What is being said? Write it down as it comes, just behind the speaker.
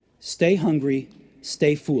Stay hungry,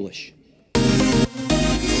 stay foolish.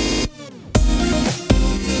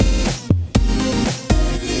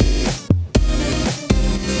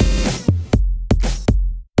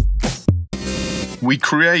 We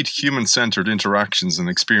create human-centered interactions and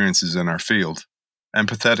experiences in our field.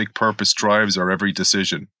 Empathetic purpose drives our every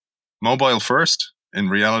decision. Mobile first? In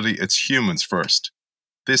reality, it's humans first.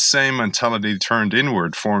 This same mentality turned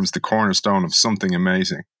inward forms the cornerstone of something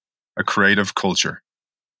amazing, a creative culture.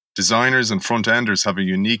 Designers and front-enders have a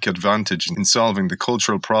unique advantage in solving the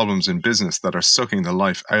cultural problems in business that are sucking the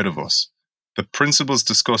life out of us. The principles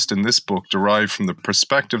discussed in this book derive from the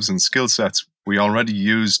perspectives and skill sets we already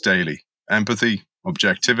use daily: empathy,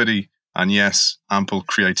 objectivity, and yes, ample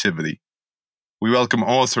creativity. We welcome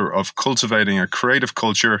author of Cultivating a Creative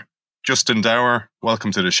Culture, Justin Dauer.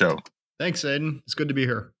 Welcome to the show. Thanks, Aiden. It's good to be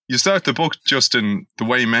here. You start the book, Justin, the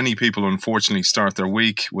way many people unfortunately start their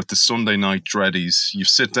week, with the Sunday night dreadies. You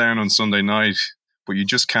sit down on Sunday night, but you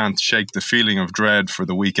just can't shake the feeling of dread for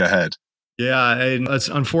the week ahead. Yeah, and it's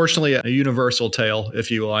unfortunately a universal tale,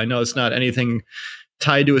 if you will. I know it's not anything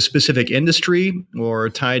tied to a specific industry or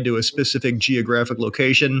tied to a specific geographic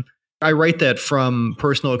location. I write that from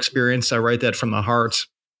personal experience. I write that from the heart.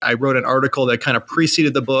 I wrote an article that kind of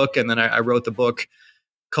preceded the book, and then I wrote the book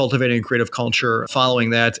Cultivating a Creative Culture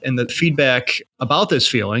following that. And the feedback about this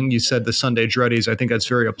feeling, you said the Sunday dreadies, I think that's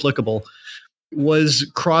very applicable, was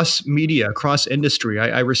cross-media, cross-industry.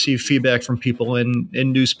 I received feedback from people in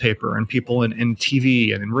newspaper and people in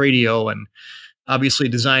TV and in radio and obviously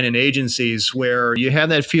design and agencies, where you have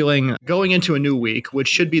that feeling going into a new week, which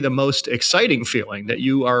should be the most exciting feeling, that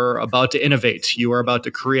you are about to innovate, you are about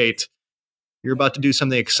to create, you're about to do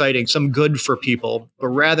something exciting, some good for people. But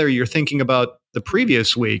rather, you're thinking about the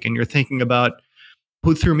previous week, and you're thinking about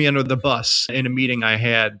who threw me under the bus in a meeting I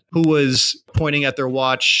had, who was pointing at their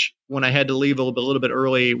watch when I had to leave a little bit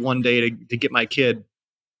early one day to get my kid.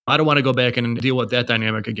 I don't want to go back and deal with that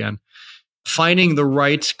dynamic again. Finding the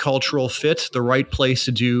right cultural fit, the right place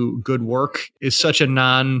to do good work, is such a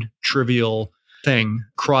non-trivial thing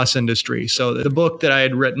cross-industry. So the book that I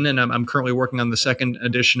had written, and I'm currently working on the second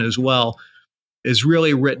edition as well, is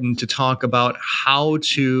really written to talk about how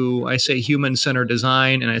to, I say human-centered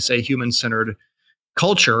design and I say human-centered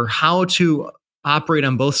culture, how to operate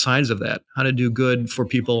on both sides of that, how to do good for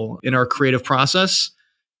people in our creative process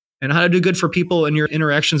and how to do good for people in your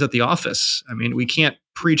interactions at the office. I mean, we can't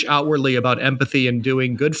preach outwardly about empathy and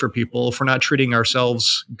doing good for people if we're not treating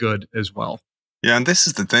ourselves good as well. Yeah, and this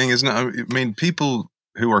is the thing, isn't it? I mean, people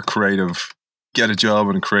who are creative get a job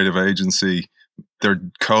in a creative agency. They're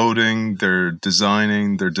coding, they're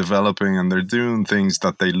designing, they're developing, and they're doing things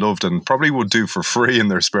that they loved and probably would do for free in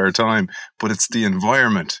their spare time. But it's the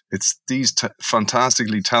environment. It's these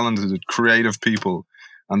fantastically talented, creative people,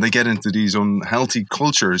 and they get into these unhealthy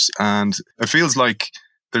cultures, and it feels like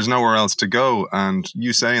there's nowhere else to go. And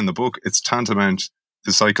you say in the book, it's tantamount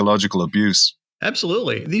to psychological abuse.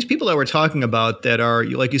 Absolutely. These people that we're talking about that are,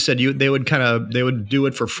 like you said, they would do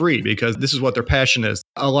it for free because this is what their passion is.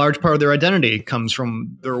 A large part of their identity comes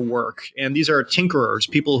from their work. And these are tinkerers,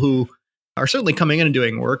 people who are certainly coming in and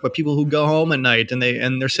doing work, but people who go home at night and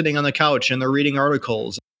they're sitting on the couch and they're reading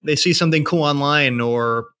articles. They see something cool online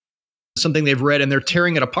or something they've read and they're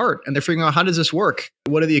tearing it apart and they're figuring out, how does this work?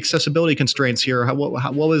 What are the accessibility constraints here?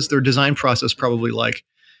 What was their design process probably like?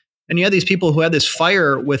 And you have these people who have this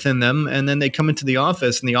fire within them, and then they come into the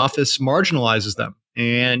office and the office marginalizes them.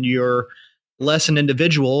 And you're less an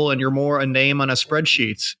individual and you're more a name on a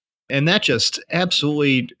spreadsheet. And that just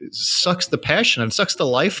absolutely sucks the passion and sucks the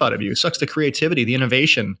life out of you, sucks the creativity, the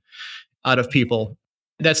innovation out of people.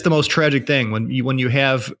 That's the most tragic thing, when you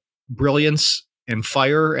have brilliance and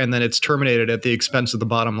fire and then it's terminated at the expense of the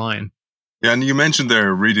bottom line. Yeah, and you mentioned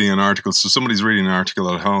there reading an article. So somebody's reading an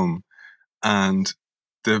article at home, and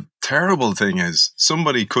the terrible thing is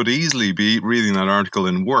somebody could easily be reading that article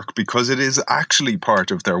in work because it is actually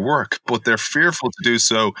part of their work, but they're fearful to do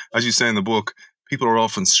so. As you say in the book, people are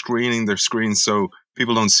often screening their screens so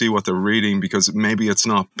people don't see what they're reading because maybe it's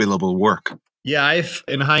not billable work. Yeah,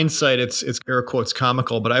 in hindsight, it's air quotes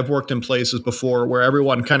comical, but I've worked in places before where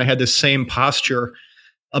everyone kind of had this same posture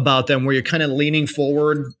about them, where you're kind of leaning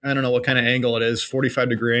forward. I don't know what kind of angle it is,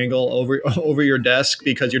 45-degree angle over your desk,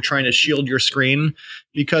 because you're trying to shield your screen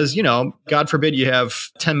because, God forbid you have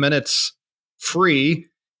 10 minutes free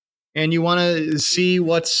and you want to see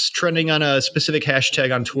what's trending on a specific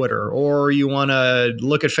hashtag on Twitter, or you want to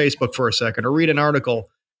look at Facebook for a second or read an article.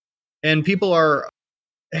 And people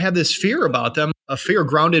have this fear about them, a fear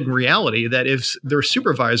grounded in reality, that if their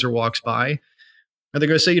supervisor walks by Are they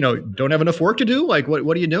going to say, don't have enough work to do? Like,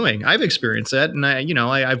 what are you doing? I've experienced that. And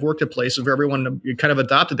I've worked at places where everyone kind of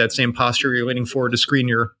adopted that same posture. You're leaning forward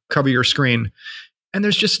to cover your screen. And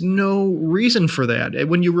there's just no reason for that.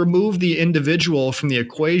 When you remove the individual from the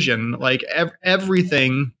equation, like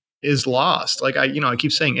everything is lost. Like I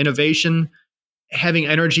keep saying innovation, having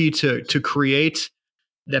energy to create,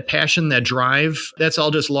 that passion, that drive, that's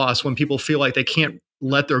all just lost when people feel like they can't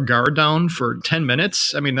let their guard down for 10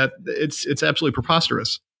 minutes. I mean, that it's absolutely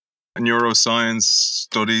preposterous. Neuroscience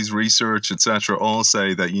studies, research, etc., all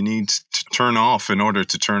say that you need to turn off in order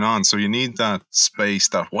to turn on. So you need that space,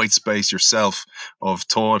 that white space yourself of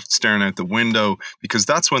thought staring out the window, because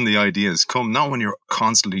that's when the ideas come, not when you're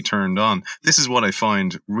constantly turned on. This is what I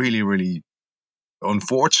find really, really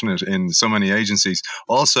unfortunate in so many agencies.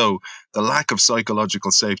 Also, the lack of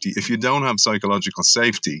psychological safety. If you don't have psychological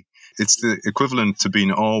safety, it's the equivalent to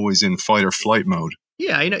being always in fight or flight mode.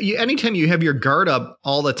 Yeah, anytime you have your guard up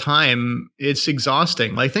all the time, it's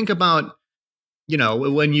exhausting. Like think about,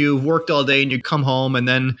 when you've worked all day and you come home and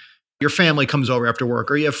then your family comes over after work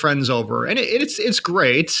or you have friends over, and it's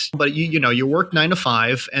great, but you work 9 to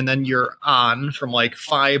 5 and then you're on from like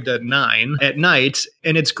 5 to 9 at night,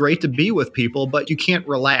 and it's great to be with people, but you can't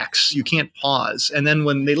relax, you can't pause. And then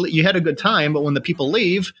when you had a good time, but when the people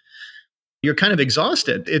leave, you're kind of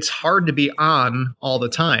exhausted. It's hard to be on all the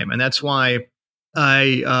time, and that's why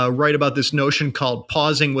I write about this notion called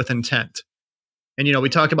pausing with intent. And, we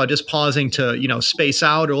talked about just pausing to, space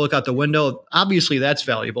out or look out the window. Obviously, that's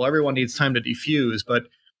valuable. Everyone needs time to defuse. But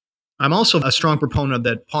I'm also a strong proponent of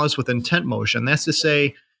that pause with intent motion. That's to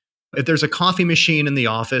say, if there's a coffee machine in the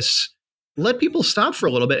office, let people stop for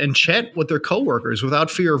a little bit and chat with their coworkers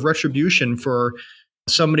without fear of retribution for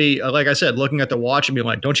somebody, like I said, looking at the watch and being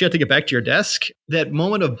like, don't you have to get back to your desk? That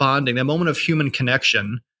moment of bonding, that moment of human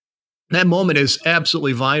connection, that moment is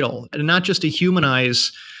absolutely vital. And not just to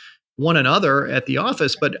humanize one another at the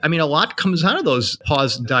office, but I mean, a lot comes out of those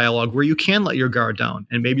pause dialogue where you can let your guard down.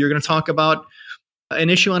 And maybe you're going to talk about an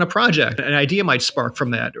issue on a project. An idea might spark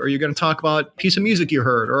from that. Or you're going to talk about a piece of music you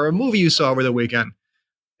heard or a movie you saw over the weekend.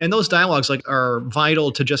 And those dialogues are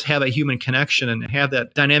vital to just have a human connection and have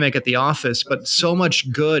that dynamic at the office. But so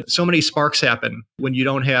much good, so many sparks happen when you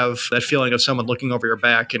don't have that feeling of someone looking over your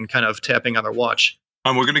back and kind of tapping on their watch.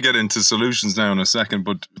 And we're going to get into solutions now in a second,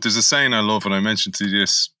 but there's a saying I love, and I mentioned to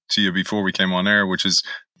you before we came on air, which is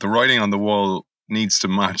the writing on the wall needs to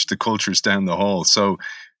match the cultures down the hall. So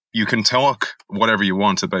you can talk whatever you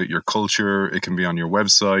want about your culture. It can be on your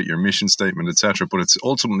website, your mission statement, etc. But it's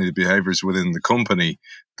ultimately the behaviors within the company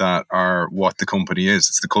that are what the company is.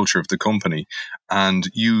 It's the culture of the company. And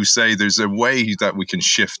you say there's a way that we can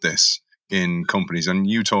shift this in companies. And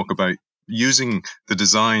you talk about using the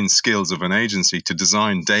design skills of an agency to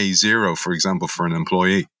design day zero, for example, for an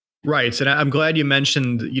employee. Right. And I'm glad you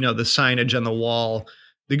mentioned, the signage on the wall.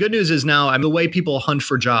 The good news is now, the way people hunt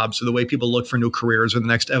for jobs or the way people look for new careers or the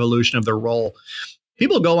next evolution of their role,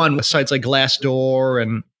 people go on sites like Glassdoor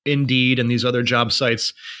and Indeed and these other job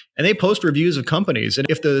sites, and they post reviews of companies. And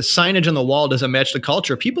if the signage on the wall doesn't match the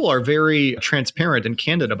culture, people are very transparent and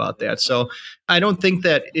candid about that. So I don't think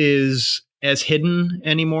that is as hidden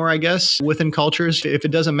anymore, I guess, within cultures. If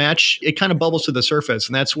it doesn't match, it kind of bubbles to the surface.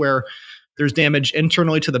 And that's where there's damage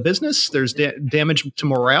internally to the business, there's damage to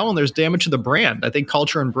morale, and there's damage to the brand. I think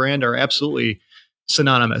culture and brand are absolutely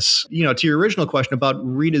synonymous. To your original question about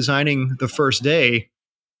redesigning the first day,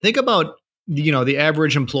 think about, the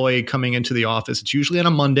average employee coming into the office. It's usually on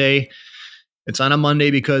a Monday. It's on a Monday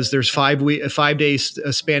because there's 5 days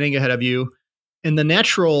spanning ahead of you. And the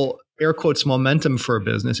natural air quotes momentum for a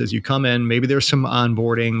business is you come in, maybe there's some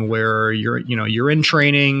onboarding where you're in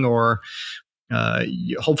training, or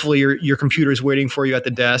hopefully your computer is waiting for you at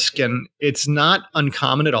the desk. And it's not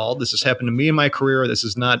uncommon at all. This has happened to me in my career. This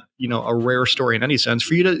is not, a rare story in any sense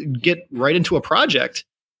for you to get right into a project.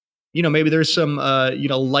 Maybe there's some,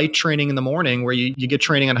 light training in the morning where you get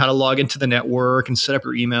training on how to log into the network and set up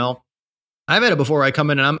your email. I've had it before. I come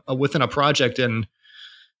in and I'm within a project and,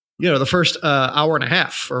 the first hour and a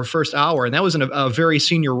half or first hour. And that was in a very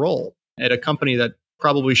senior role at a company that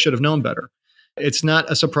probably should have known better. It's not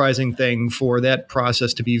a surprising thing for that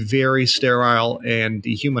process to be very sterile and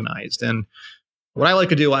dehumanized. And what I like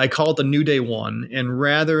to do, I call it the new day one. And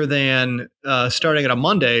rather than starting on a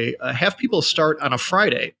Monday, have people start on a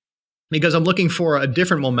Friday, because I'm looking for a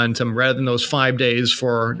different momentum rather than those 5 days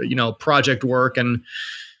for, project work. And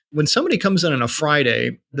when somebody comes in on a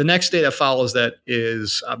Friday, the next day that follows that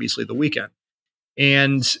is obviously the weekend.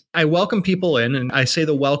 And I welcome people in, and I say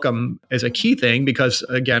the welcome as a key thing because,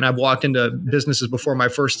 again, I've walked into businesses before my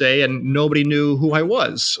first day and nobody knew who I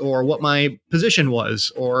was or what my position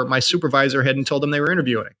was, or my supervisor hadn't told them they were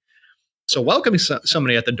interviewing. So welcoming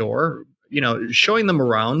somebody at the door, showing them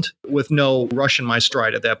around with no rush in my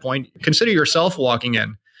stride at that point. Consider yourself walking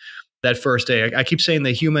in that first day. I keep saying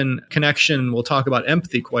the human connection. We'll talk about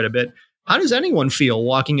empathy quite a bit. How does anyone feel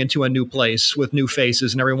walking into a new place with new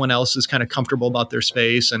faces and everyone else is kind of comfortable about their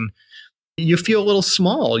space, and you feel a little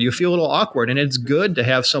small, you feel a little awkward, and it's good to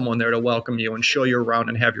have someone there to welcome you and show you around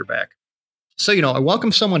and have your back. So, I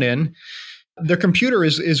welcome someone in. Their computer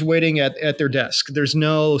is waiting at their desk. There's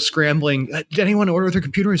no scrambling. Did anyone order their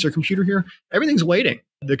computer? Is their computer here? Everything's waiting.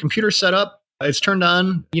 The computer's set up. It's turned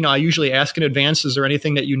on. I usually ask in advance, is there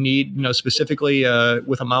anything that you need, specifically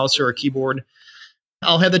with a mouse or a keyboard?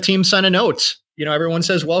 I'll have the team sign a note. Everyone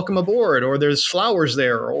says, welcome aboard, or there's flowers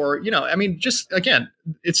there, or, just again,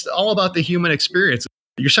 it's all about the human experience.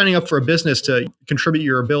 You're signing up for a business to contribute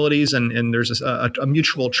your abilities, and there's a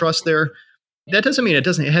mutual trust there. That doesn't mean it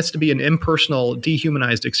has to be an impersonal,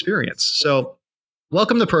 dehumanized experience. So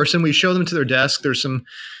welcome the person. We show them to their desk. There's some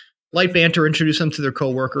light banter, introduce them to their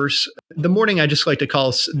coworkers. The morning, I just like to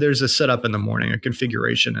call, there's a setup in the morning, a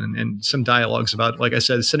configuration, and some dialogues about, like I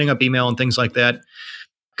said, setting up email and things like that.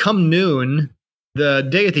 Come noon, the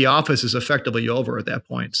day at the office is effectively over at that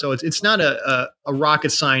point. So it's not a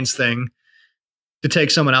rocket science thing to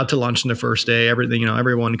take someone out to lunch on the first day.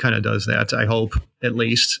 Everyone kind of does that, I hope, at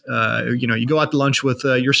least. You go out to lunch with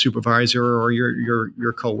your supervisor or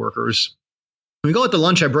your coworkers. When we go out to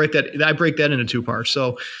lunch, I break that into two parts.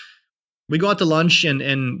 So we go out to lunch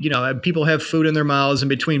and people have food in their mouths in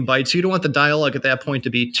between bites. So you don't want the dialogue at that point to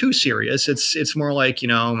be too serious. It's more like,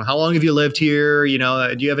 how long have you lived here?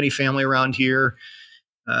 Do you have any family around here?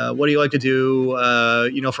 What do you like to do,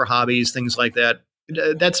 for hobbies, things like that.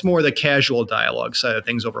 That's more the casual dialogue side of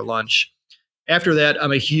things over lunch. After that,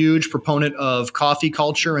 I'm a huge proponent of coffee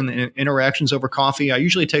culture and interactions over coffee. I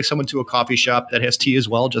usually take someone to a coffee shop that has tea as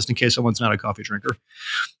well, just in case someone's not a coffee drinker.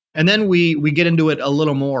 And then we get into it a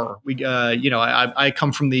little more. I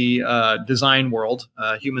come from the design world,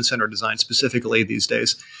 human-centered design specifically these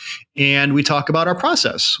days. And we talk about our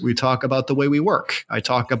process. We talk about the way we work. I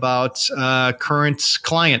talk about current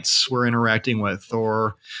clients we're interacting with,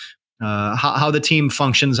 or how the team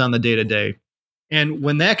functions on the day-to-day. And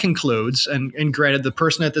when that concludes, and granted, the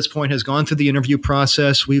person at this point has gone through the interview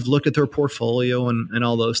process, we've looked at their portfolio and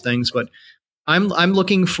all those things, but I'm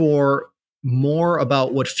looking for more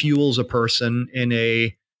about what fuels a person in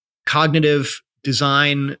a cognitive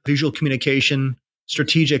design, visual communication,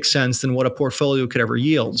 strategic sense than what a portfolio could ever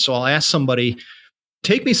yield. So I'll ask somebody,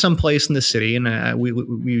 take me someplace in the city, and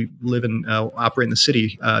we live and operate in the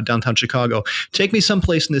city, downtown Chicago. Take me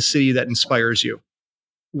someplace in the city that inspires you.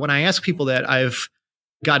 When I ask people that, I've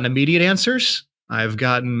gotten immediate answers. I've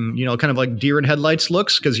gotten, kind of like deer in headlights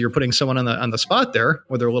looks, because you're putting someone on the spot there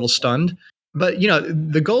where they're a little stunned. But,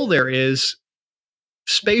 the goal there is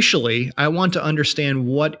spatially, I want to understand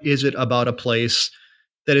what is it about a place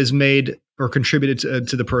that has made or contributed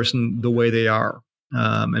to the person the way they are.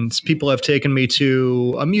 And people have taken me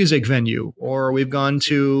to a music venue, or we've gone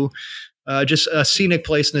to just a scenic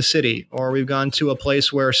place in the city, or we've gone to a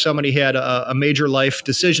place where somebody had a major life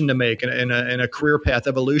decision to make in a career path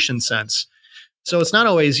evolution sense. So it's not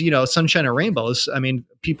always, sunshine and rainbows. I mean,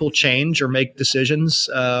 people change or make decisions,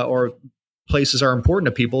 or places are important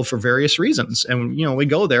to people for various reasons. And, we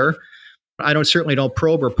go there. I certainly don't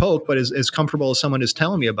probe or poke, but as comfortable as someone is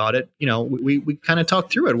telling me about it, we kind of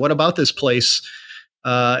talk through it. What about this place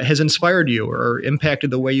has inspired you or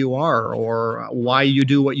impacted the way you are, or why you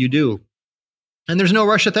do what you do? And there's no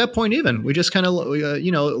rush at that point even. We just kind of,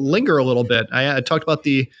 linger a little bit. I talked about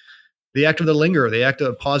the act of the linger, the act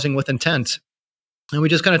of pausing with intent. And we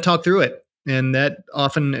just kind of talk through it. And that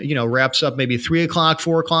often, wraps up maybe 3 o'clock,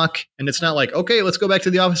 4 o'clock. And it's not like, okay, let's go back to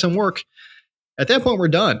the office and work. At that point, we're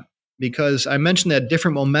done, because I mentioned that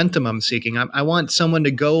different momentum I'm seeking. I want someone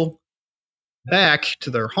to go back to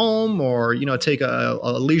their home, or, take a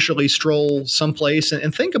leisurely stroll someplace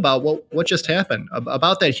and think about what just happened,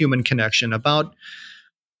 about that human connection, about,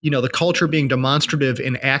 the culture being demonstrative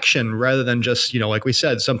in action rather than just, like we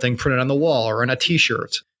said, something printed on the wall or on a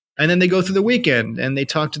t-shirt. And then they go through the weekend and they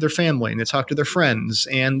talk to their family and they talk to their friends.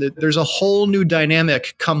 And there's a whole new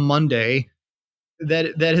dynamic come Monday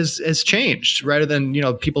that has changed, rather than,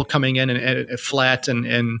 people coming in and flat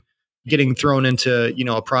and getting thrown into,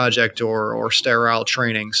 a project or sterile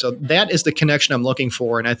training. So that is the connection I'm looking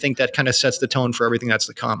for. And I think that kind of sets the tone for everything that's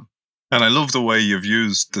to come. And I love the way you've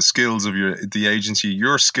used the skills of the agency,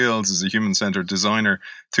 your skills as a human-centered designer,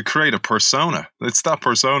 to create a persona. It's that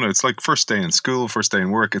persona. It's like first day in school, first day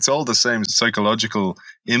in work. It's all the same psychological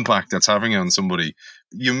impact that's having on somebody.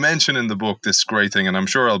 You mention in the book this great thing, and I'm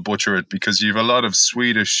sure I'll butcher it because you have a lot of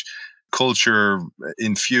Swedish culture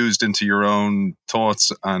infused into your own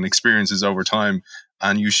thoughts and experiences over time.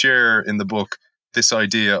 And you share in the book this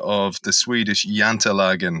idea of the Swedish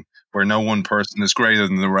jantelagen, where no one person is greater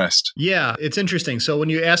than the rest. Yeah, it's interesting. So when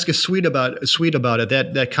you ask a Swede about it,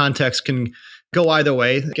 that context can go either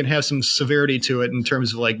way. It can have some severity to it in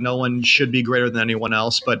terms of like no one should be greater than anyone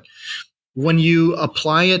else. But when you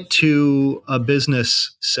apply it to a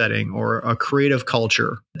business setting or a creative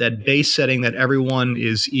culture, that base setting that everyone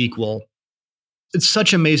is equal, it's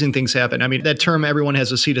such amazing things happen. I mean, that term, everyone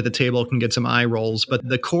has a seat at the table, can get some eye rolls, but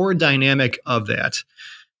the core dynamic of that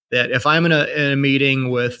if I'm in a meeting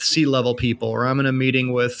with C-level people, or I'm in a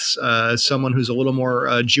meeting with someone who's a little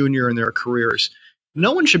more junior in their careers,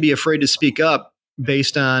 no one should be afraid to speak up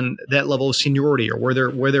based on that level of seniority or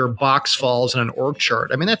where their box falls on an org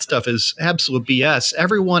chart. I mean, that stuff is absolute BS.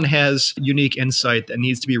 Everyone has unique insight that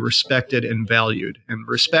needs to be respected and valued. And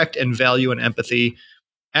respect and value and empathy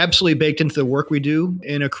absolutely baked into the work we do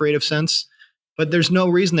in a creative sense. But there's no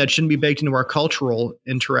reason that shouldn't be baked into our cultural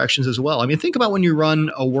interactions as well. I mean, think about when you run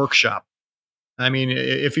a workshop. I mean,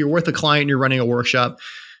 if you're with a client and you're running a workshop,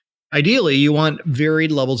 ideally, you want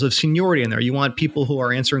varied levels of seniority in there. You want people who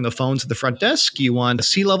are answering the phones at the front desk. You want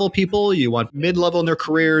C-level people. You want mid-level in their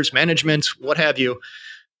careers, management, what have you.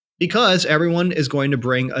 Because everyone is going to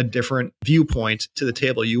bring a different viewpoint to the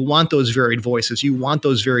table. You want those varied voices. You want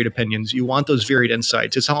those varied opinions. You want those varied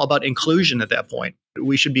insights. It's all about inclusion at that point.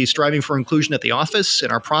 We should be striving for inclusion at the office,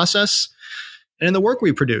 in our process, and in the work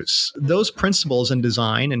we produce. Those principles in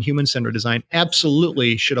design and human-centered design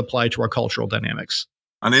absolutely should apply to our cultural dynamics.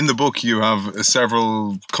 And in the book, you have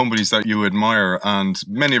several companies that you admire, and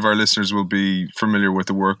many of our listeners will be familiar with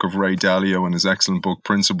the work of Ray Dalio and his excellent book,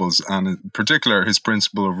 Principles, and in particular, his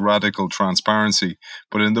principle of radical transparency.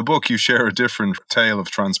 But in the book, you share a different tale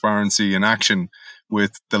of transparency in action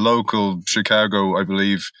with the local Chicago, I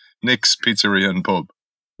believe, Nick's Pizzeria and Pub.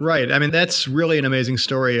 Right. I mean, that's really an amazing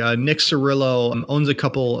story. Nick Cirillo owns a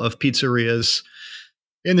couple of pizzerias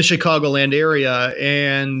in the Chicagoland area,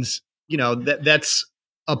 and that's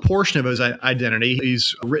a portion of his identity.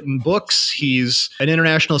 He's written books. He's an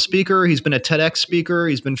international speaker. He's been a TEDx speaker.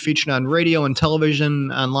 He's been featured on radio and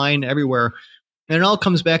television, online, everywhere. And it all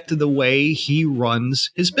comes back to the way he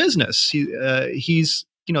runs his business. He's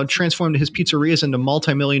transformed his pizzerias into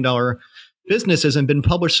multi-million-dollar businesses and been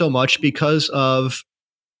published so much because of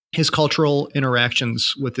his cultural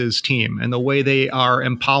interactions with his team and the way they are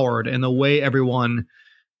empowered and the way everyone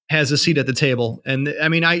has a seat at the table. And I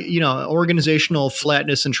mean, organizational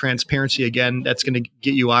flatness and transparency, again, that's going to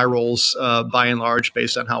get you eye rolls by and large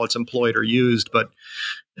based on how it's employed or used. But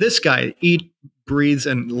this guy breathes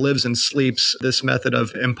and lives and sleeps this method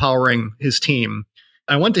of empowering his team.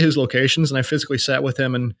 I went to his locations and I physically sat with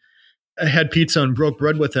him and I had pizza and broke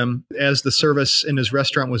bread with him as the service in his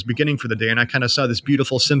restaurant was beginning for the day. And I kind of saw this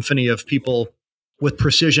beautiful symphony of people with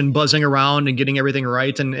precision buzzing around and getting everything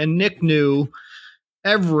right. And Nick knew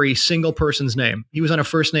every single person's name. He was on a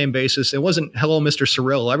first name basis. It wasn't, hello, Mr.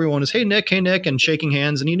 Cirillo. Everyone was, hey, Nick, and shaking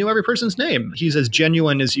hands. And he knew every person's name. He's as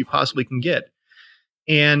genuine as you possibly can get.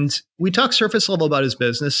 And we talked surface level about his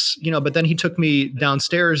business, but then he took me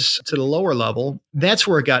downstairs to the lower level. That's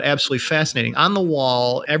where it got absolutely fascinating. On the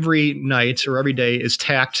wall, every night or every day is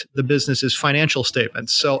tacked the business's financial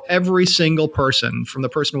statements. So every single person, from the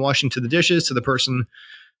person washing to the dishes to the person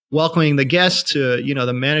welcoming the guests to,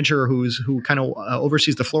 the manager who kind of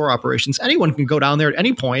oversees the floor operations, anyone can go down there at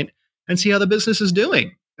any point and see how the business is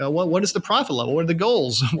doing. What is the profit level? What are the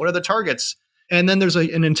goals? What are the targets? And then there's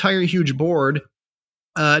an entire huge board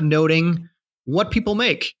noting what people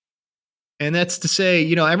make. And that's to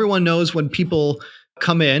say, everyone knows when people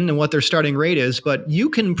come in and what their starting rate is, but you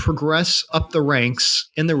can progress up the ranks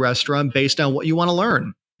in the restaurant based on what you want to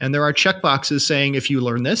learn. And there are checkboxes saying, if you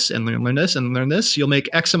learn this and learn this and learn this, you'll make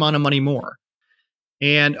X amount of money more.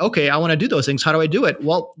 And okay, I want to do those things. How do I do it?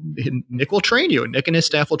 Well, Nick will train you. Nick and his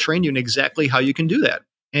staff will train you in exactly how you can do that.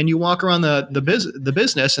 And you walk around the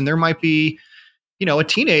business, and there might be, a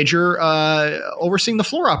teenager overseeing the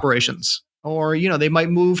floor operations, or they might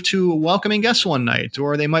move to welcoming guests one night,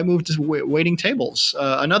 or they might move to waiting tables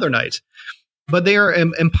another night. But they are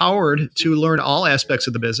empowered to learn all aspects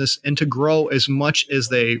of the business and to grow as much as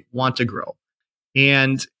they want to grow.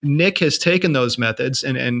 And Nick has taken those methods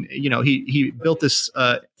and he built this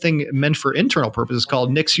thing meant for internal purposes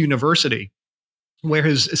called Nick's University. where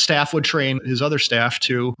his staff would train his other staff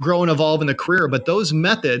to grow and evolve in the career. But those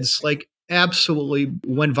methods like absolutely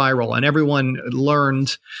went viral, and everyone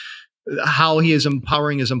learned how he is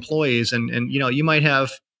empowering his employees. And you might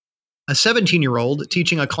have a 17-year-old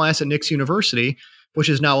teaching a class at Nick's University, which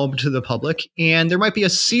is now open to the public. And there might be a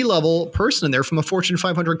C-level person in there from a Fortune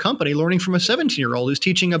 500 company learning from a 17-year-old who's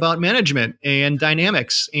teaching about management and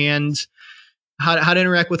dynamics and how to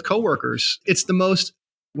interact with coworkers. It's the most,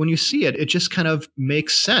 when you see it, it just kind of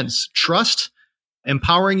makes sense. Trust,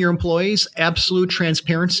 empowering your employees, absolute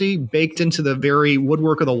transparency baked into the very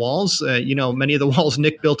woodwork of the walls. Many of the walls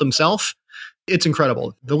Nick built himself. It's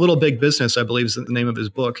incredible. The Little Big Business, I believe, is the name of his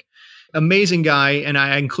book. Amazing guy. And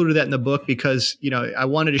I included that in the book because, I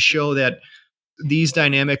wanted to show that these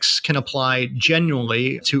dynamics can apply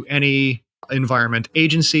genuinely to any environment,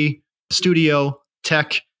 agency, studio,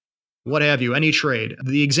 tech, what have you, any trade.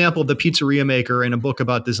 The example of the pizzeria maker in a book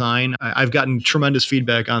about design, I've gotten tremendous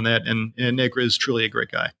feedback on that. And Nick is truly a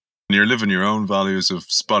great guy. You're living your own values of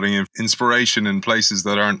spotting inspiration in places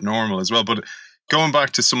that aren't normal as well. But going back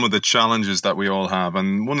to some of the challenges that we all have,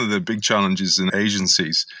 and one of the big challenges in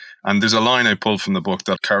agencies, and there's a line I pulled from the book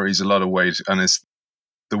that carries a lot of weight, and it's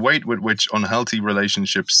the weight with which unhealthy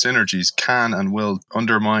relationship synergies can and will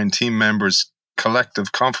undermine team members'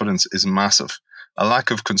 collective confidence is massive. A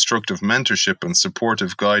lack of constructive mentorship and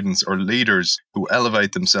supportive guidance or leaders who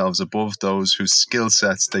elevate themselves above those whose skill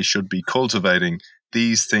sets they should be cultivating,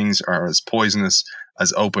 these things are as poisonous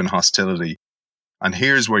as open hostility. And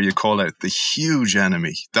here's where you call out the huge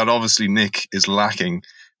enemy that obviously Nick is lacking,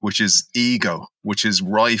 which is ego, which is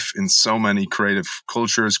rife in so many creative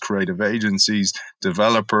cultures, creative agencies,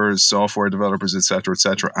 developers, software developers, et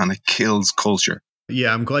cetera, and it kills culture.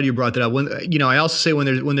 Yeah, I'm glad you brought that up. I also say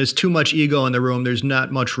when there's too much ego in the room, there's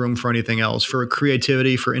not much room for anything else, for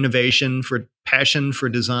creativity, for innovation, for passion, for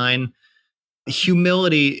design.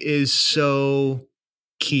 Humility is so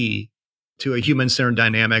key to a human-centered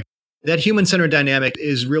dynamic. That human-centered dynamic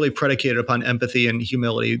is really predicated upon empathy and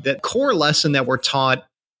humility. That core lesson that we're taught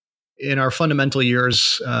in our fundamental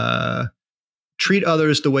years, treat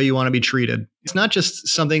others the way you want to be treated. It's not just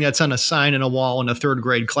something that's on a sign in a wall in a third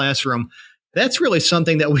grade classroom. That's really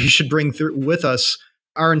something that we should bring through with us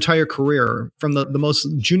our entire career, from the most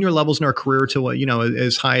junior levels in our career to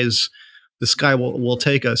as high as the sky will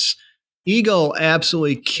take us. Ego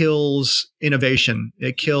absolutely kills innovation.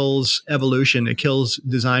 It kills evolution. It kills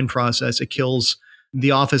design process. It kills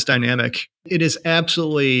the office dynamic. It is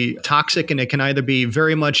absolutely toxic, and it can either be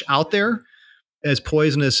very much out there, as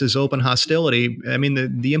poisonous as open hostility. I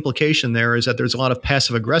mean, the implication there is that there's a lot of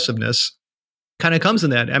passive aggressiveness kind of comes in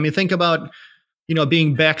that. I mean, think about,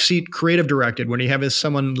 being backseat creative directed when you have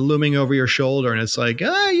someone looming over your shoulder and it's like,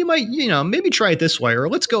 you might, maybe try it this way, or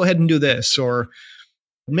let's go ahead and do this, or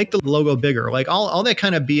make the logo bigger. Like all that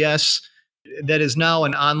kind of BS that is now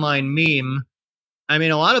an online meme. I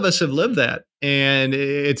mean, a lot of us have lived that. And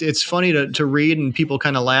it's funny to read, and people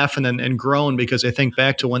kind of laugh and groan because they think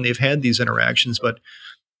back to when they've had these interactions. But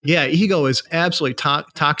yeah, ego is absolutely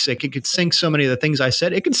toxic. It could sink so many of the things I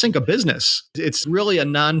said. It could sink a business. It's really a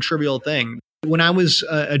non-trivial thing. When I was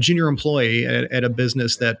a junior employee at a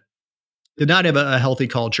business that did not have a healthy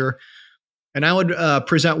culture, and I would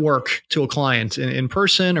present work to a client in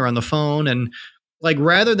person or on the phone, and like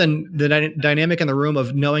rather than the dynamic in the room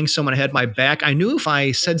of knowing someone had my back, I knew if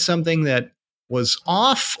I said something that was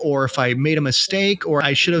off, or if I made a mistake, or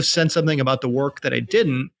I should have said something about the work that I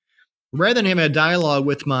didn't, rather than having a dialogue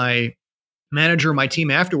with my manager, my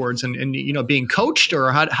team afterwards, and being coached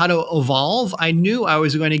or how to evolve, I knew I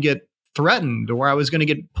was going to get threatened, or I was going to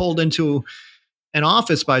get pulled into an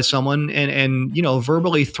office by someone and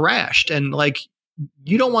verbally thrashed. And like,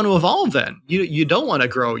 you don't want to evolve then. You don't want to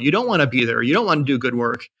grow. You don't want to be there. You don't want to do good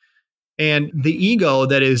work. And the ego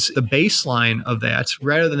that is the baseline of that,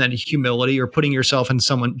 rather than that humility or putting yourself in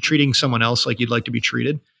treating someone else like you'd like to be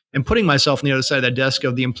treated, and putting myself on the other side of that desk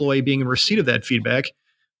of the employee being in receipt of that feedback.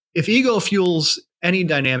 If ego fuels any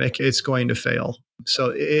dynamic, it's going to fail.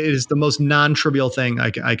 So it is the most non-trivial thing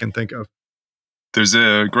I can think of. There's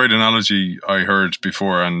a great analogy I heard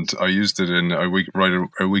before, and I used it in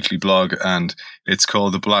a weekly blog, and it's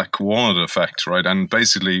called the black walnut effect, right? And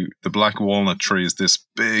basically, the black walnut tree is this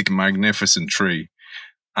big, magnificent tree,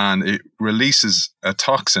 and it releases a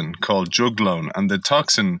toxin called juglone, and the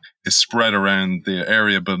toxin is spread around the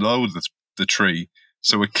area below the tree.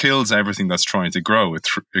 So it kills everything that's trying to grow. It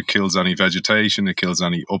kills any vegetation. It kills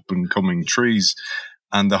any up and coming trees.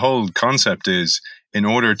 And the whole concept is, in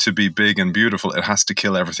order to be big and beautiful, it has to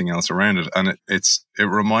kill everything else around it. And it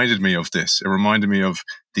reminded me of this. It reminded me of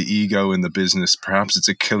the ego in the business. Perhaps it's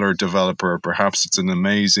a killer developer. Perhaps it's an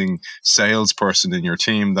amazing salesperson in your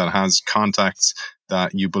team that has contacts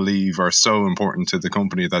that you believe are so important to the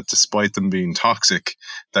company that despite them being toxic,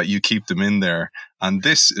 that you keep them in there. And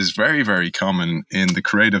this is very, very common in the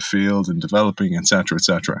creative field and developing, et cetera, et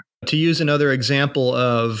cetera. To use another example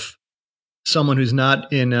of someone who's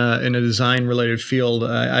not in a design related field,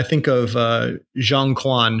 I think of Zhang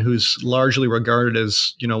Quan, who's largely regarded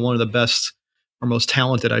as, one of the best or most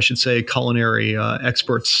talented, I should say, culinary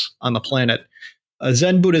experts on the planet. A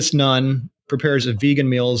Zen Buddhist nun prepares vegan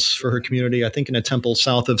meals for her community, I think in a temple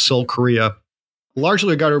south of Seoul, Korea. Largely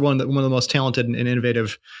regarded one of the most talented and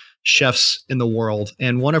innovative chefs in the world.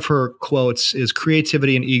 And one of her quotes is,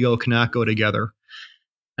 "Creativity and ego cannot go together."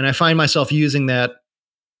 And I find myself using that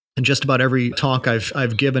in just about every talk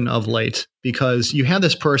I've given of late, because you have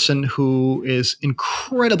this person who is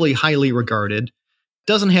incredibly highly regarded,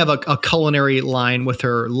 doesn't have a culinary line with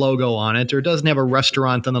her logo on it, or doesn't have a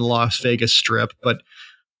restaurant on the Las Vegas Strip, but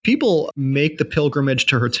people make the pilgrimage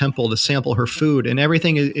to her temple to sample her food, and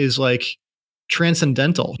everything is like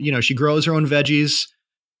transcendental. She grows her own veggies.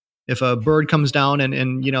 If a bird comes down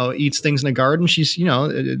and eats things in the garden, she's,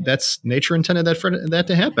 that's nature intended that for that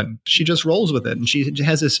to happen. She just rolls with it. And she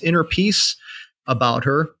has this inner peace about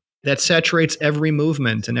her that saturates every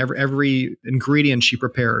movement and every ingredient she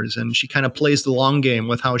prepares. And she kind of plays the long game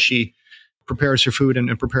with how she prepares her food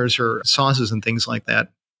and prepares her sauces and things like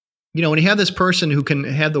that. When you have this person who can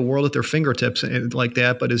have the world at their fingertips like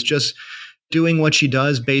that, but is just doing what she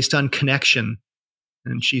does based on connection,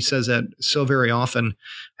 and she says that so very often,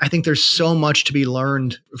 I think there's so much to be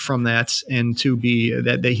learned from that, and to be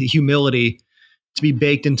that the humility to be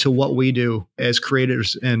baked into what we do as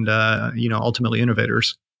creators and, ultimately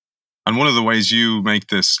innovators. And one of the ways you make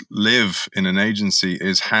this live in an agency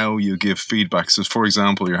is how you give feedback. So, for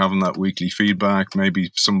example, you're having that weekly feedback,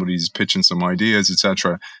 maybe somebody's pitching some ideas,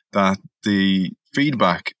 etc., that the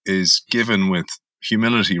feedback is given with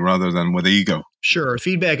humility rather than with ego. Sure.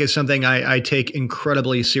 Feedback is something I take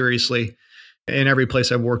incredibly seriously in every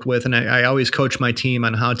place I've worked with. And I always coach my team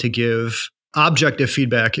on how to give objective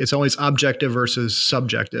feedback. It's always objective versus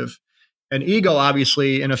subjective. And ego,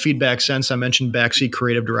 obviously, in a feedback sense, I mentioned backseat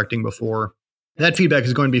creative directing before. That feedback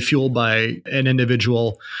is going to be fueled by an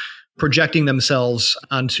individual projecting themselves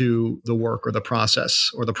onto the work or the process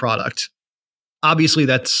or the product. Obviously,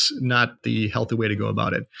 that's not the healthy way to go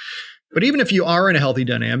about it. But even if you are in a healthy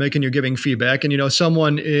dynamic and you're giving feedback and,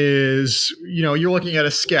 someone is, you're looking at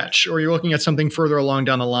a sketch, or you're looking at something further along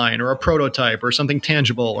down the line, or a prototype or something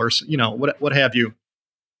tangible, or, what have you,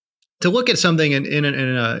 to look at something in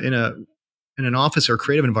an office or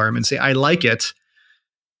creative environment and say, "I like it."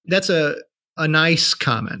 That's a nice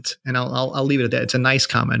comment. And I'll leave it at that. It's a nice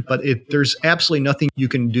comment, but there's absolutely nothing you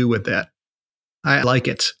can do with that. I like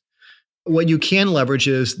it. What you can leverage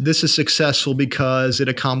is, this is successful because it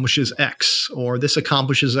accomplishes X, or this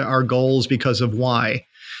accomplishes our goals because of Y.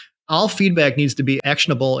 All feedback needs to be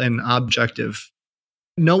actionable and objective.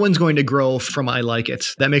 No one's going to grow from "I like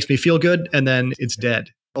it." That makes me feel good, and then it's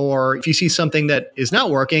dead. Or if you see something that is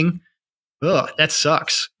not working, "Ugh, that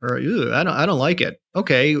sucks," or "I don't like it."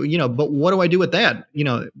 Okay, but what do I do with that?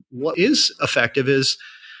 What is effective is,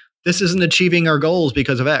 this isn't achieving our goals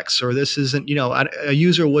because of X, or this isn't, a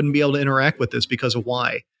user wouldn't be able to interact with this because of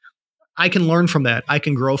Y. I can learn from that. I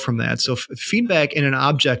can grow from that. So feedback in an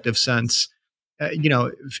objective sense,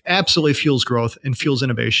 absolutely fuels growth and fuels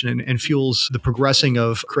innovation and fuels the progressing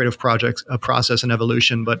of creative projects, process and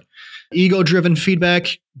evolution. But ego-driven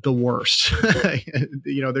feedback, the worst.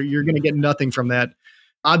 You're going to get nothing from that.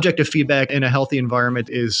 Objective feedback in a healthy environment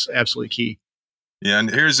is absolutely key. Yeah,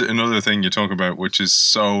 and here's another thing you talk about, which is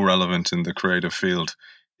so relevant in the creative field,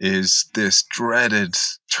 is this dreaded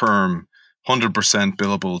term, 100%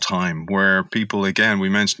 billable time, where people, again, we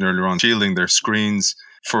mentioned earlier on, shielding their screens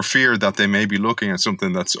for fear that they may be looking at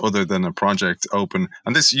something that's other than a project open.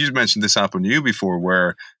 And this, you mentioned this happened to you before,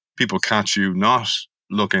 where people catch you not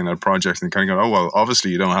looking at a project and kind of go, "Oh, well,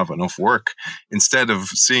 obviously you don't have enough work," instead of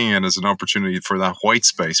seeing it as an opportunity for that white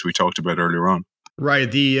space we talked about earlier on.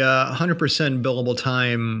 Right. The 100% billable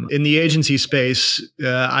time in the agency space,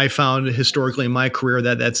 I found historically in my career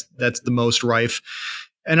that's the most rife.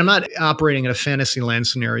 And I'm not operating in a fantasy land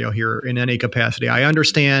scenario here in any capacity. I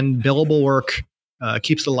understand billable work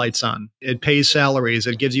keeps the lights on. It pays salaries.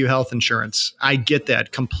 It gives you health insurance. I get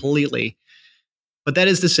that completely. But that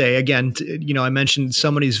is to say, again, I mentioned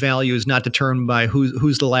somebody's value is not determined by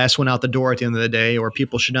who's the last one out the door at the end of the day, or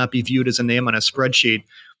people should not be viewed as a name on a spreadsheet.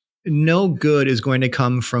 no good is going to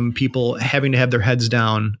come from people having to have their heads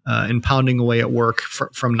down and pounding away at work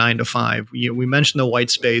from 9 to 5. We mentioned the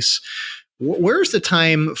white space. Where's the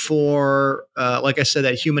time for, like I said,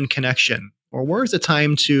 that human connection? Or where's the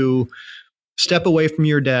time to step away from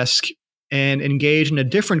your desk and engage in a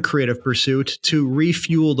different creative pursuit to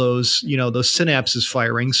refuel those synapses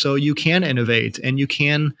firing so you can innovate and you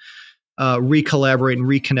can re-collaborate and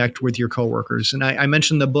reconnect with your coworkers? And I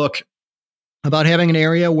mentioned the book about having an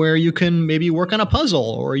area where you can maybe work on a puzzle,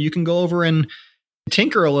 or you can go over and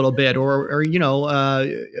tinker a little bit, or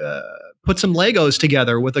put some Legos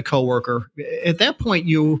together with a coworker. At that point,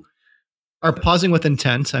 you are pausing with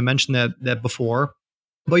intent. I mentioned that before,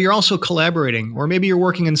 but you're also collaborating, or maybe you're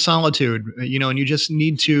working in solitude, and you just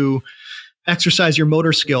need to exercise your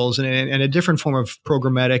motor skills and a different form of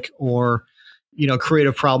programmatic or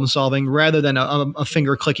creative problem solving rather than a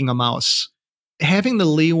finger clicking a mouse. Having the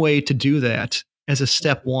leeway to do that as a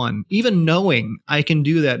step one, even knowing I can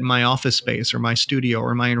do that in my office space or my studio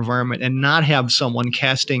or my environment and not have someone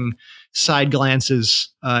casting side glances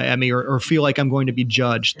at me or feel like I'm going to be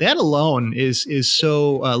judged. That alone is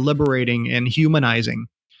so liberating and humanizing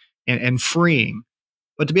and freeing.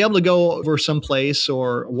 But to be able to go over someplace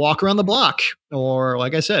or walk around the block, or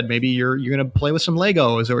like I said, maybe you're going to play with some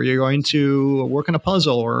Legos, or you're going to work on a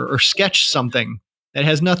puzzle or sketch something that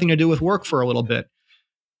has nothing to do with work for a little bit.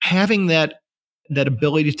 Having that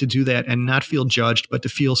ability to do that and not feel judged, but to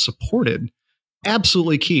feel supported,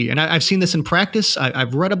 absolutely key. And I've seen this in practice.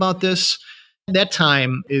 I've read about this. That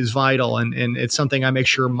time is vital, and it's something I make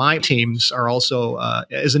sure my teams are also,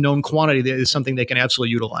 as a known quantity, that is something they can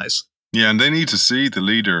absolutely utilize. Yeah, and they need to see the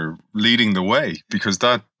leader leading the way, because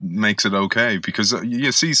that makes it okay. Because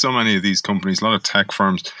you see so many of these companies, a lot of tech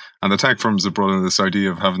firms, and the tech firms have brought in this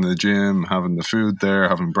idea of having the gym, having the food there,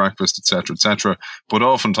 having breakfast, etc., etc. But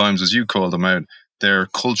oftentimes, as you call them out, they're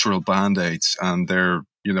cultural band-aids and they're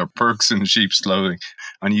perks in sheep's clothing.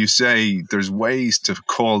 And you say there's ways to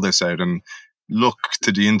call this out and look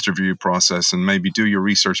to the interview process and maybe do your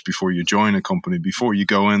research before you join a company, before you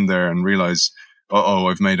go in there and realize,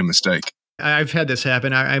 I've made a mistake. I've had this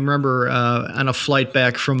happen. I remember on a flight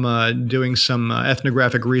back from doing some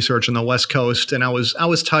ethnographic research on the West Coast, and I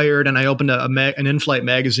was tired, and I opened an in-flight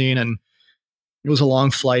magazine, and it was a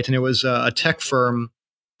long flight, and it was a tech firm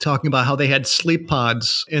talking about how they had sleep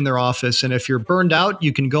pods in their office, and if you're burned out,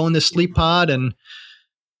 you can go in this sleep pod and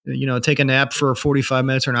take a nap for 45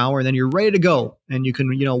 minutes or an hour, and then you're ready to go, and you can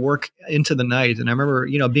work into the night. And I remember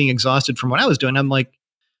being exhausted from what I was doing. I'm like,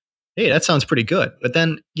 hey, that sounds pretty good. But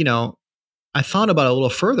then, I thought about it a little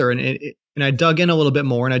further, and I dug in a little bit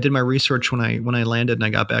more, and I did my research when I landed and I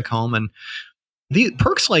got back home. And the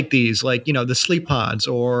perks like these, like, the sleep pods,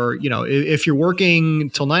 or, if you're working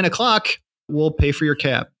till 9 o'clock, we'll pay for your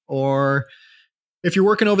cab. Or if you're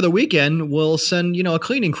working over the weekend, we'll send, a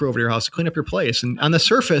cleaning crew over to your house to clean up your place. And on the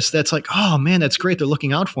surface, that's like, oh man, that's great. They're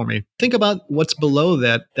looking out for me. Think about what's below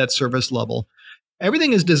that service level.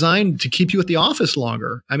 Everything is designed to keep you at the office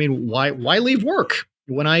longer. I mean, why leave work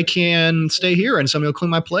when I can stay here and somebody will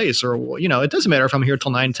clean my place? Or, it doesn't matter if I'm here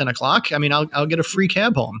till 10 o'clock. I mean, I'll get a free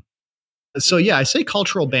cab home. So yeah, I say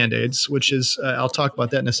cultural band-aids, which is, I'll talk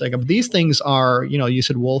about that in a second. But these things are, you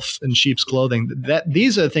said wolf in sheep's clothing.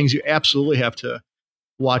 These are the things you absolutely have to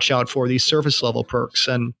watch out for, these surface level perks.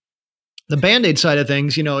 And the band-aid side of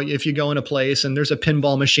things, if you go in a place and there's a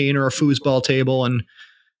pinball machine or a foosball table and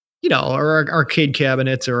or arcade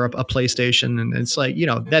cabinets or a PlayStation. And it's like,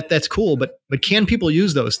 that's cool, but can people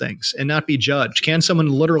use those things and not be judged? Can someone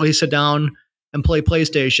literally sit down and play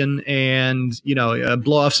PlayStation and,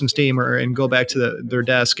 blow off some steam and go back to their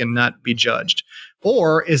desk and not be judged?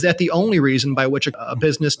 Or is that the only reason by which a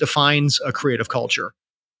business defines a creative culture?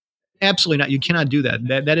 Absolutely not. You cannot do that.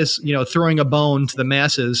 That is, throwing a bone to the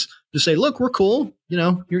masses to say, look, we're cool.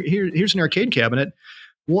 Here's an arcade cabinet.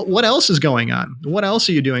 What else is going on? What else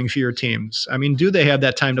are you doing for your teams? I mean, do they have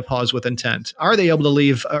that time to pause with intent? Are they able to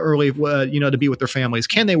leave early, to be with their families?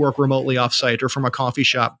 Can they work remotely offsite or from a coffee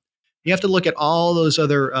shop? You have to look at all those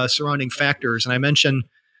other surrounding factors. And I mentioned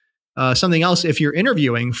something else. If you're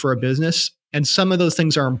interviewing for a business and some of those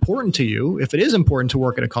things are important to you, if it is important to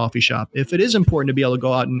work at a coffee shop, if it is important to be able to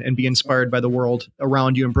go out and be inspired by the world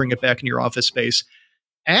around you and bring it back into your office space,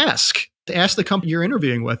 ask the company you're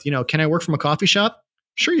interviewing with, can I work from a coffee shop?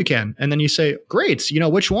 Sure you can. And then you say, great,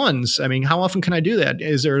 which ones? I mean, how often can I do that?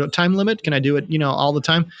 Is there a time limit? Can I do it, all the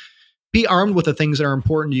time? Be armed with the things that are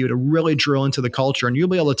important to you to really drill into the culture. And you'll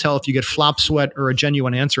be able to tell if you get flop sweat or a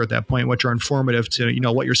genuine answer at that point, which are informative to,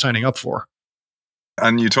 what you're signing up for.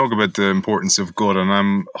 And you talk about the importance of gut, and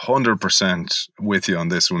I'm 100% with you on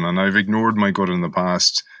this one. And I've ignored my gut in the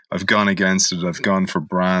past. I've gone against it. I've gone for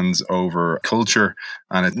brands over culture,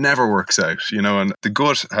 and it never works out, and the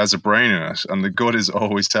gut has a brain in it, and the gut is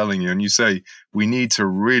always telling you. And you say, we need to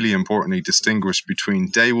really importantly distinguish between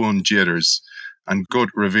day one jitters and gut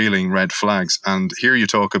revealing red flags. And here you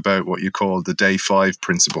talk about what you call the day 5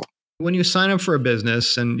 principle. When you sign up for a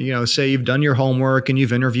business and, say you've done your homework and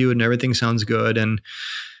you've interviewed and everything sounds good and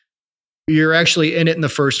you're actually in it in the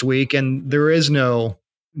first week and there is no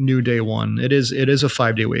new day one. It is a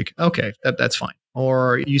 5-day week. Okay, that's fine.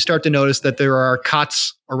 Or you start to notice that there are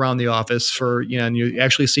cots around the office for, and you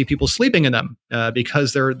actually see people sleeping in them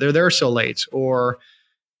because they're there so late. Or,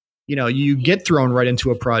 you get thrown right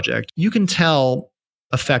into a project. You can tell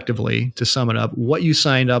effectively, to sum it up, what you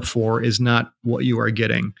signed up for is not what you are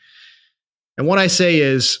getting. And what I say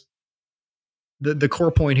is the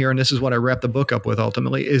core point here, and this is what I wrap the book up with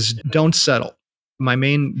ultimately, is don't settle. My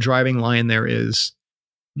main driving line there is,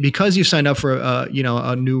 because you signed up for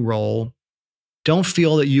a new role, don't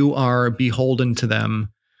feel that you are beholden to them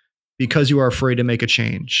because you are afraid to make a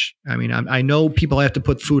change. I mean, I know people have to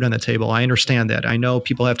put food on the table. I understand that. I know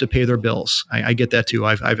people have to pay their bills. I get that too.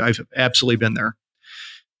 I've absolutely been there.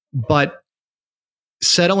 But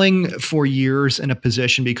settling for years in a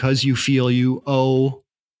position because you feel you owe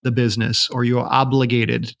the business or you're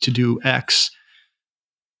obligated to do X,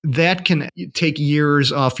 that can take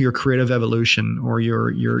years off your creative evolution or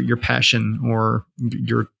your passion or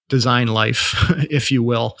your design life, if you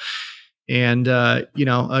will. And,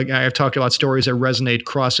 I've talked about stories that resonate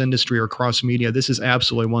cross industry or cross media. This is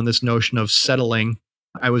absolutely one, this notion of settling.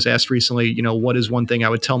 I was asked recently, what is one thing I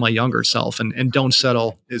would tell my younger self? And don't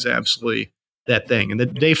settle is absolutely that thing. And the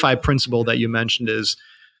day 5 principle that you mentioned is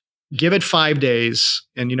give it 5 days.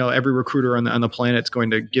 And, every recruiter on the planet is going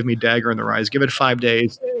to give me dagger in their eyes. Give it 5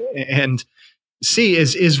 days and see,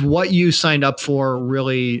 is what you signed up for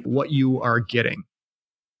really what you are getting?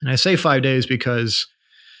 And I say 5 days because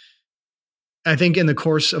I think in the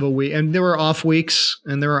course of a week, and there are off weeks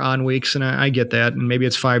and there are on weeks, and I get that. And maybe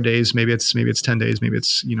it's 5 days, maybe it's 10 days, maybe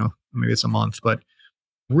it's a month, but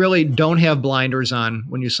really don't have blinders on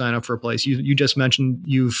when you sign up for a place. You just mentioned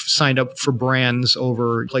you've signed up for brands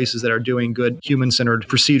over places that are doing good human-centered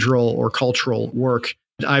procedural or cultural work.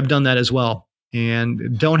 I've done that as well.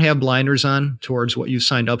 And don't have blinders on towards what you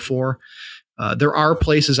signed up for. There are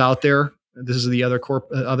places out there. This is the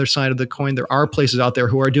other side of the coin. There are places out there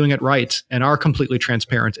who are doing it right and are completely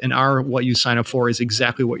transparent and are what you sign up for is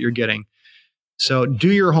exactly what you're getting. So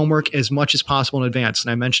do your homework as much as possible in advance. And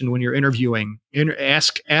I mentioned when you're interviewing,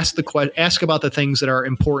 ask about the things that are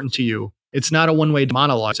important to you. It's not a one-way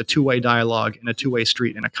monologue. It's a two-way dialogue and a two-way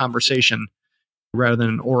street and a conversation rather than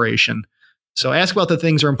an oration. So ask about the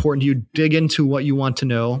things that are important to you. Dig into what you want to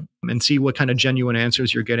know and see what kind of genuine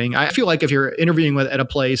answers you're getting. I feel like if you're interviewing at a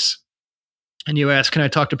place and you ask, can I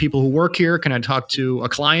talk to people who work here? Can I talk to a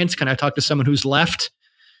client? Can I talk to someone who's left?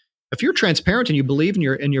 If you're transparent and you believe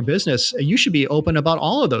in your business, you should be open about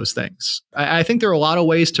all of those things. I think there are a lot of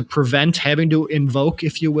ways to prevent having to invoke,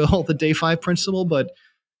 if you will, the day 5 principle. But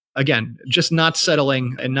again, just not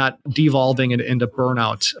settling and not devolving into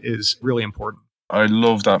burnout is really important. I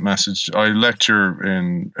love that message. I lecture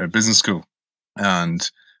in a business school and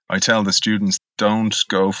I tell the students, don't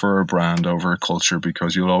go for a brand over a culture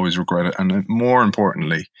because you'll always regret it. And more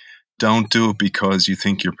importantly, don't do it because you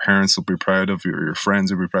think your parents will be proud of you or your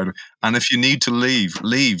friends will be proud of you. And if you need to leave.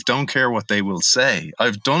 Don't care what they will say.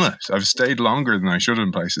 I've done it. I've stayed longer than I should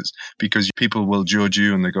in places because people will judge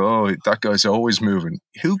you and they go, oh, that guy's always moving.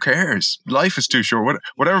 Who cares? Life is too short.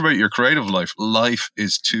 Whatever about your creative life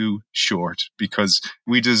is too short because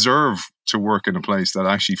we deserve to work in a place that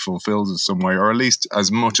actually fulfills us some way, or at least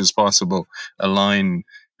as much as possible align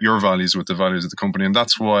your values with the values of the company. And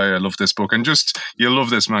that's why I love this book. And just, you'll love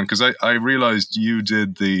this, man, because I realized you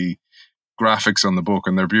did the graphics on the book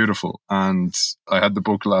and they're beautiful. And I had the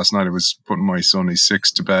book last night. I was putting my son, he's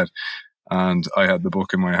 6, to bed. And I had the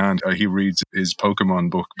book in my hand. He reads his Pokemon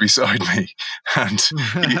book beside me. And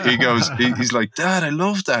he goes, he's like, Dad, I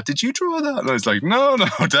love that. Did you draw that? And I was like, no,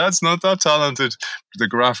 Dad's not that talented. The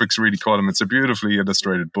graphics really caught him. It's a beautifully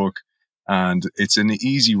illustrated book. And it's an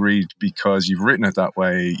easy read because you've written it that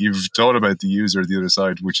way. You've thought about the user, the other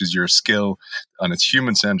side, which is your skill, and it's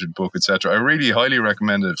human-centered book, etc. I really highly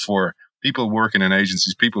recommend it for people working in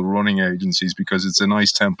agencies, people running agencies, because it's a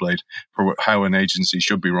nice template for how an agency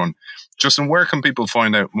should be run. Justin, where can people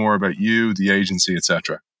find out more about you, the agency,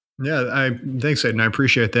 etc.? Yeah, thanks, Aidan. I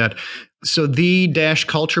appreciate that. So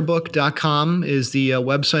the-culturebook.com is the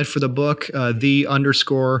website for the book.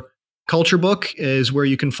 _Culture Book is where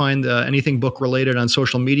you can find anything book related on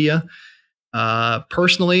social media.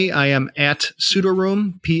 Personally, I am at Pseudo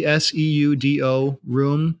Room, Pseudo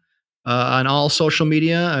Room. on all social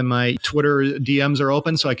media, and my Twitter DMs are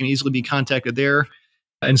open, so I can easily be contacted there.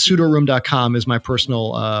 And pseudoroom.com is my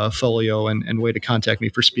personal folio and way to contact me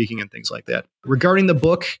for speaking and things like that. Regarding the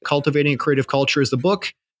book, Cultivating a Creative Culture is the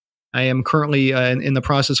book. I am currently in the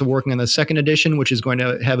process of working on the second edition, which is going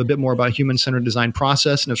to have a bit more about human-centered design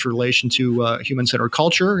process and its relation to human-centered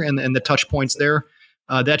culture and the touch points there.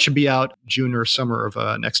 That should be out June or summer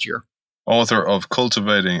of next year. Author of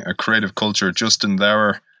Cultivating a Creative Culture, Justin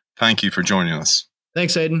Dauer, thank you for joining us.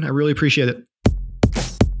 Thanks, Aidan. I really appreciate it.